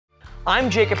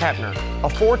I'm Jacob Heppner, a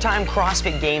 4-time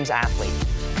CrossFit Games athlete.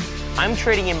 I'm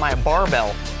trading in my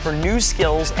barbell for new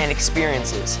skills and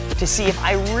experiences to see if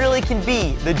I really can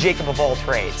be the Jacob of all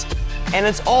trades. And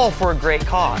it's all for a great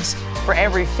cause. For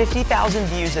every 50,000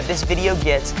 views that this video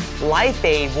gets,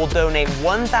 FITAID will donate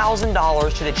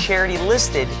 $1,000 to the charity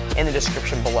listed in the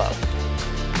description below.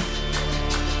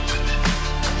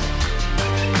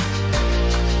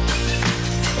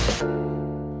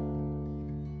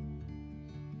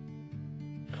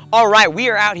 All right, we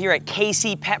are out here at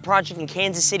KC Pet Project in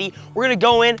Kansas City. We're gonna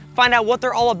go in, find out what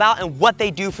they're all about and what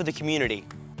they do for the community.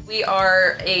 We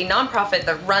are a nonprofit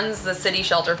that runs the city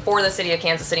shelter for the city of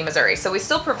Kansas City, Missouri. So we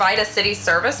still provide a city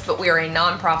service, but we are a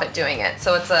nonprofit doing it.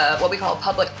 So it's what we call a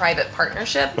public-private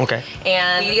partnership. Okay.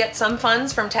 And we get some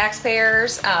funds from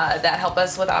taxpayers that help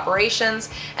us with operations,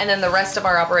 and then the rest of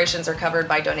our operations are covered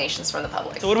by donations from the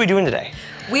public. So what are we doing today?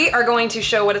 We are going to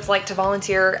show what it's like to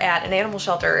volunteer at an animal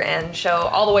shelter and show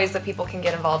all the ways that people can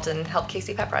get involved and help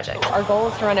KC Pet Project. Our goal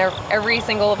is to run every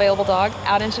single available dog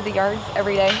out into the yards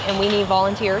every day, and we need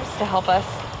volunteers to help us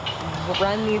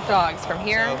run these dogs from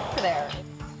here to there.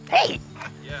 Hey!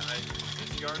 Yeah,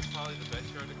 this yard's probably the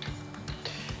best yard.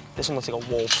 This one looks like a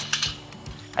wolf.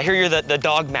 I hear you're the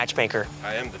dog matchmaker.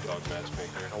 I am the dog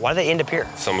matchmaker. Why do they end up here?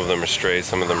 Some of them are strays,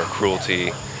 some of them are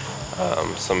cruelty,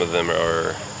 some of them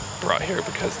are brought here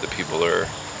because the people are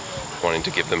wanting to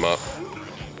give them up.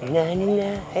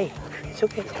 Hey, it's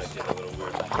okay.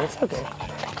 It's okay.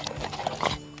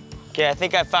 Okay, I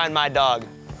think I found my dog.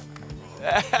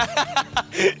 I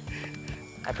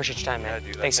appreciate your time, man. Yeah,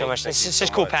 dude, Thanks so much. It's just so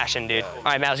cool much. passion, dude. All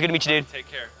right, man, it was good to meet you, dude. Take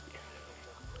care.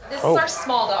 This is our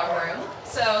small dog room.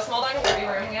 So small dog and baby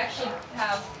room. We actually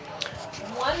have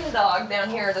one dog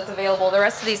down here that's available. The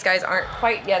rest of these guys aren't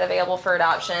quite yet available for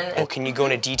adoption. Oh, can you go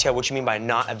into detail what you mean by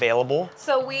not available?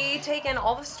 So we take in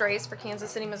all the strays for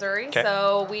Kansas City, Missouri. Okay.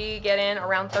 So we get in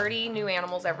around 30 new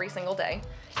animals every single day.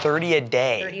 30 a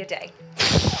day. 30 a day.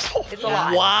 It's a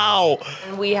lot. Wow.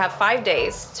 And we have 5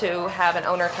 days to have an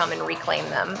owner come and reclaim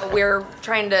them. We're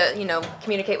trying to,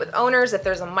 communicate with owners if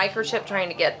there's a microchip, trying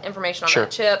to get information on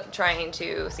that chip, trying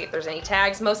to see if there's any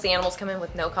tags. Most of the animals come in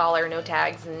with no collar, no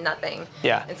tags, nothing.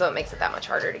 Yeah. And so it makes it that much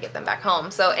harder to get them back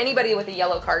home. So anybody with a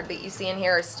yellow card that you see in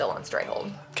here is still on stray hold.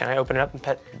 Can I open it up and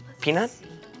pet Peanut?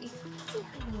 He's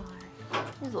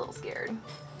a little scared.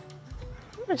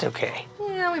 It's okay.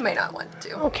 Yeah, we might not want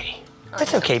to. Okay.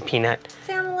 That's okay, Peanut.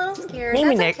 Say I'm a little scared.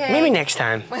 Maybe That's next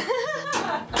time. Someone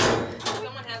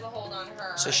has a hold on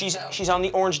her. So she's on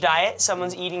the orange diet.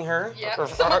 Someone's eating her. Yep. Or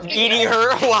eating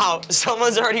her. Wow.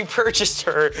 Someone's already purchased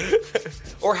her.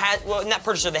 Or not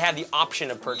purchased her. They have the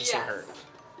option of purchasing her.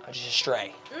 Just a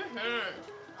stray.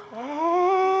 Mm-hmm.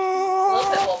 Oh,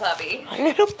 Little pit bull puppy. a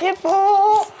little pit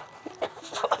bull.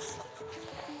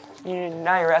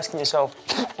 Now you're asking yourself,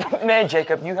 man,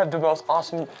 Jacob, you have the most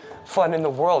awesome fun in the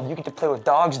world. You get to play with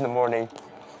dogs in the morning.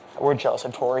 We're jealous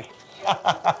of Tori.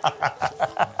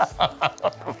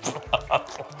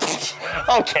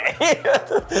 Okay.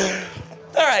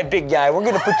 All right, big guy, we're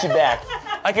gonna put you back.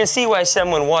 I can see why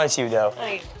someone wants you, though.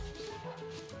 Right.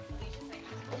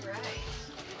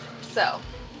 So,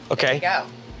 Okay. there you go.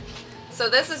 So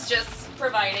this is just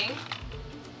providing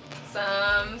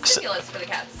some stimulus for the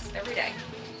cats every day.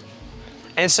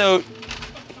 And so,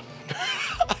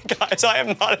 guys, I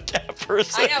am not a cat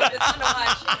person. I know, but it's fun to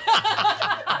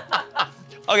watch.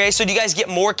 Okay, so do you guys get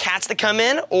more cats that come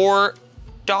in or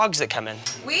dogs that come in?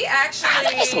 We actually,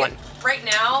 This one. right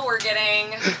now, we're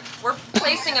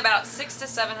placing about 600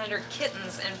 to 700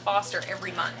 kittens in foster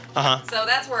every month. So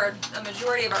that's where a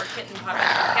majority of our cat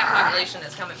population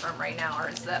is coming from right now,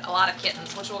 is that a lot of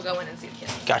kittens, which we'll go in and see the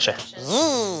kittens. Gotcha.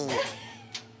 I'm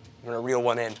gonna reel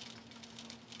one in.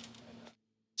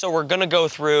 So we're gonna go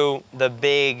through the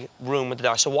big room with the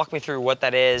dogs. So walk me through what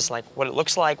that is, like what it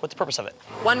looks like, what's the purpose of it?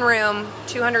 One room,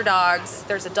 200 dogs.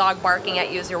 There's a dog barking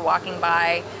at you as you're walking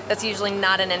by. That's usually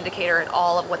not an indicator at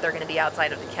all of what they're gonna be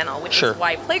outside of the kennel, which is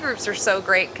why playgroups are so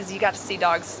great, because you got to see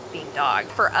dogs being dogged.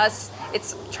 For us,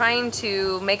 it's trying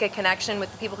to make a connection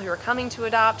with the people who are coming to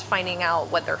adopt, finding out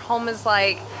what their home is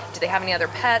like, do they have any other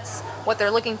pets, what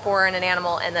they're looking for in an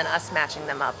animal, and then us matching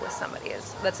them up with somebody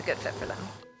that's a good fit for them.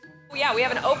 Yeah, we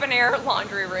have an open air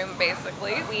laundry room,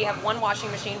 basically. We have one washing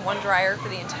machine, one dryer for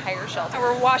the entire shelter.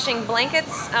 We're washing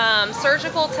blankets,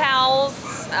 surgical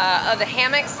towels, the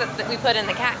hammocks that we put in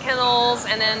the cat kennels,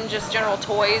 and then just general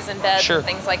toys and beds and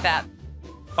things like that.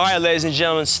 All right, ladies and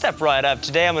gentlemen, step right up.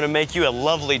 Today I'm gonna make you a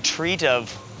lovely treat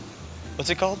of, what's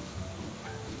it called?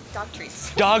 Dog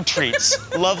treats. Dog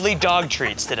treats. Lovely dog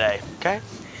treats today, okay?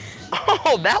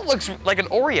 Oh, that looks like an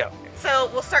Oreo.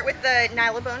 So we'll start with the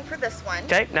Nylabone for this one.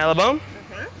 Okay, Nylabone.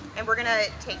 And we're gonna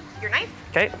take your knife,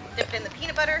 Okay. dip it in the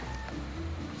peanut butter,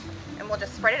 and we'll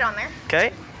just spread it on there. Okay.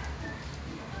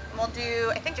 And we'll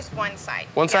do, I think, just one side.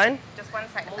 One side? Just one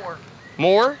side. More.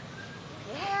 More?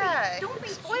 Yeah. Don't be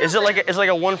spoiled. Is it like it's like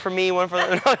a one for me, one for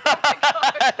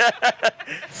the...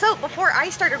 So before I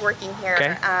started working here,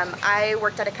 Okay. I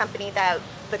worked at a company that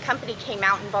the company came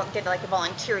out and did like a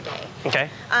volunteer day. Okay.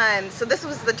 So this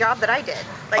was the job that I did.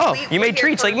 Like, Oh, you we're made here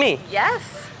treats like me. Yes.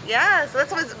 Yeah. So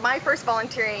that was my first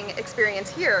volunteering experience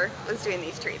here, was doing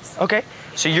these treats. Okay.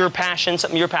 So your passion,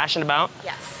 something you're passionate about?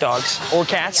 Yes. Dogs or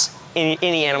cats?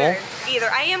 Any animal? Either.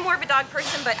 I am more of a dog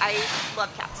person, but I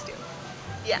love cats too.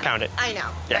 Yeah. Pound it. I know.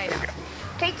 Yeah, I know. there we go.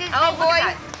 Take this Oh, big boy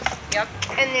boy. Yep.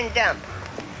 and then dump.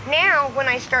 Now, when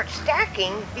I start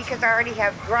stacking, because I already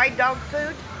have dry dog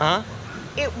food, Uh-huh.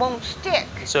 it won't stick.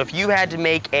 So if you had to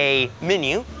make a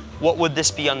menu, what would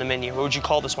this be on the menu? What would you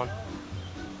call this one?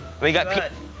 We got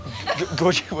Good.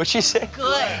 What'd you say?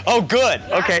 Good. Oh, good.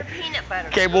 Yeah, Okay. the peanut butter.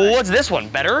 Okay, well, what's this one?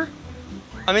 Better?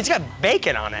 I mean, it's got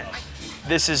bacon on it.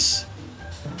 This is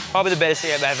probably the best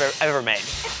thing I've ever made.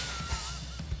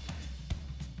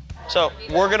 So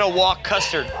we're gonna walk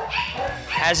custard,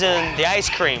 as in the ice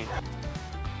cream.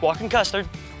 Walking custard.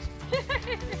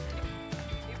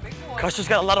 Custard's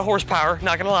got a lot of horsepower,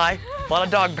 not gonna lie. A lot of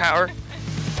dog power.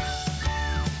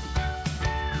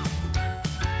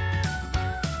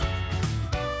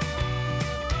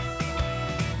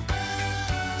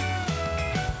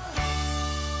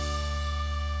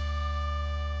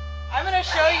 I'm gonna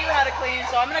show you how to clean,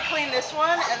 so I'm gonna clean this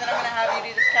one, and then I'm gonna have you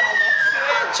do this kennel next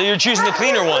to it. So you're choosing the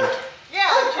cleaner one. Yeah,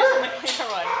 I'm choosing the cleaner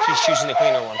one. She's choosing the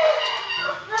cleaner one.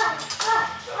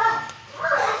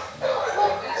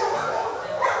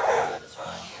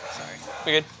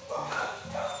 We good?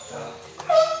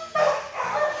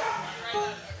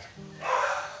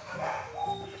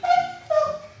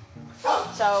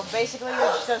 So basically, you're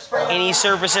just gonna spray it Any on.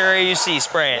 surface area you see,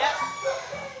 spray it. Yep.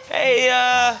 Hey,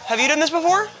 have you done this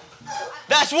before?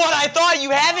 That's what I thought.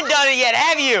 You haven't done it yet,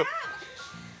 have you?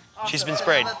 Awesome. She's been So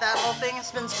sprayed. now that whole thing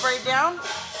has been sprayed down,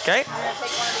 Okay. you're gonna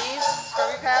take one of these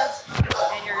scrubby pads,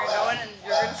 and you're gonna go in and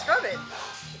you're gonna scrub it.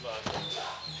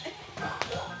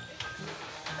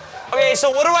 Okay,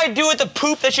 so what do I do with the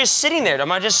poop that's just sitting there?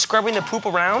 Am I just scrubbing the poop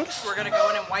around? We're gonna go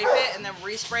in and wipe it, and then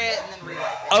respray it, and then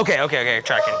re-wipe it. Okay.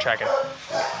 Tracking.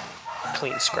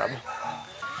 Clean scrub.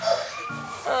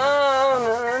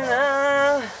 Oh,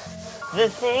 no. The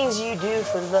things you do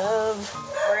for love.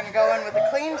 We're gonna go in with a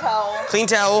clean towel Clean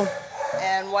towel.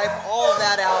 and wipe all of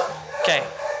that out. Okay.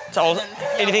 Towel. And then,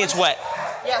 yeah, Anything that's wet.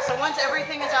 Yeah, so once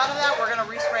everything is out of that, we're gonna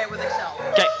respray it with Excel.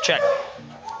 Okay, check.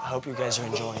 I hope you guys are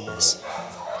enjoying this.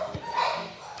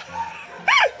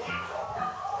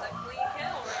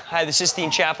 Hi, the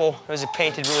Sistine Chapel. It was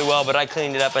painted really well, but I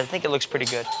cleaned it up. I think it looks pretty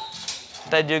good.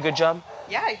 Did I do a good job?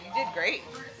 Yeah, you did great.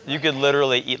 You could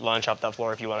literally eat lunch off that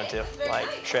floor if you wanted to, like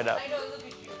straight up.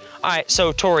 All right,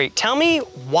 so Tori, tell me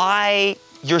why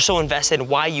you're so invested and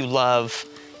why you love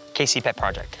KC Pet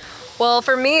Project. Well,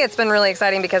 for me, it's been really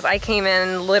exciting because I came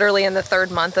in literally in the 3rd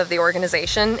month of the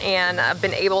organization, and I've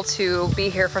been able to be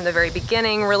here from the very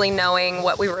beginning, really knowing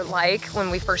what we were like when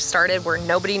we first started, where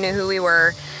nobody knew who we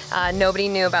were, nobody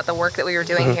knew about the work that we were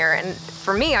doing here. And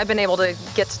for me, I've been able to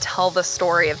get to tell the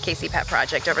story of KC Pet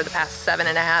Project over the past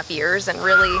 7.5 years, and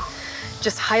really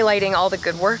just highlighting all the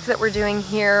good work that we're doing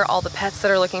here, all the pets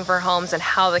that are looking for homes, and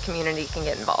how the community can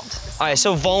get involved. All right,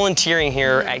 so volunteering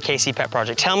here at KC Pet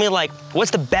Project. Tell me, like, what's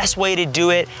the best way to do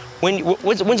it?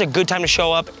 When's a good time to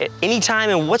show up? Anytime,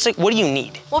 and what do you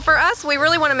need? Well, for us, we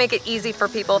really want to make it easy for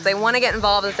people. If they want to get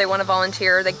involved, if they want to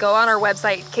volunteer, they go on our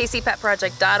website,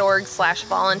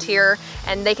 kcpetproject.org/volunteer,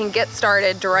 and they can get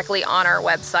started directly on our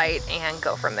website and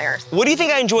go from there. What do you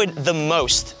think I enjoyed the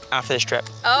most after this trip?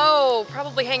 Oh,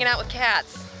 probably hanging out with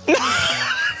cats.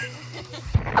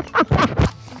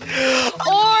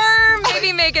 Or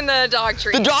maybe making the dog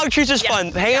treats. The dog treats is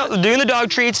fun. Hang out, doing the dog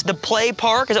treats, the play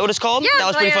park, is that what it's called? Yeah, that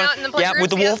was pretty playing fun. out in the play Yeah, with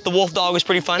the groups, wolf. The wolf dog was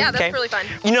pretty fun. Yeah, that's really fun.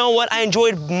 You know what I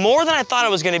enjoyed more than I thought I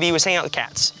was gonna be was hanging out with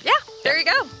cats. Yeah, there you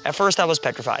go. At first I was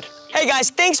petrified. Hey guys,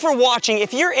 thanks for watching.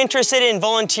 If you're interested in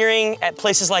volunteering at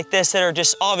places like this that are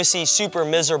just obviously super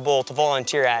miserable to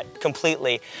volunteer at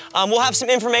completely, we'll have some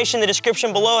information in the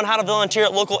description below on how to volunteer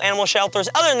at local animal shelters.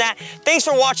 Other than that, thanks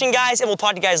for watching guys, and we'll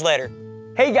talk to you guys later.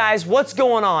 Hey guys, what's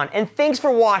going on? And thanks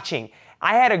for watching.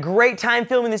 I had a great time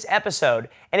filming this episode,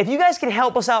 and if you guys can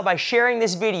help us out by sharing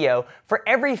this video, for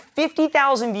every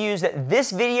 50,000 views that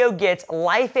this video gets,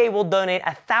 LifeAid will donate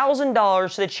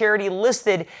 $1,000 to the charity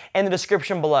listed in the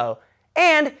description below.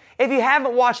 And if you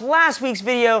haven't watched last week's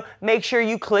video, make sure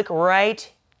you click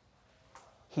right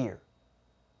here.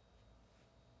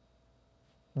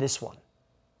 This one.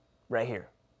 right here.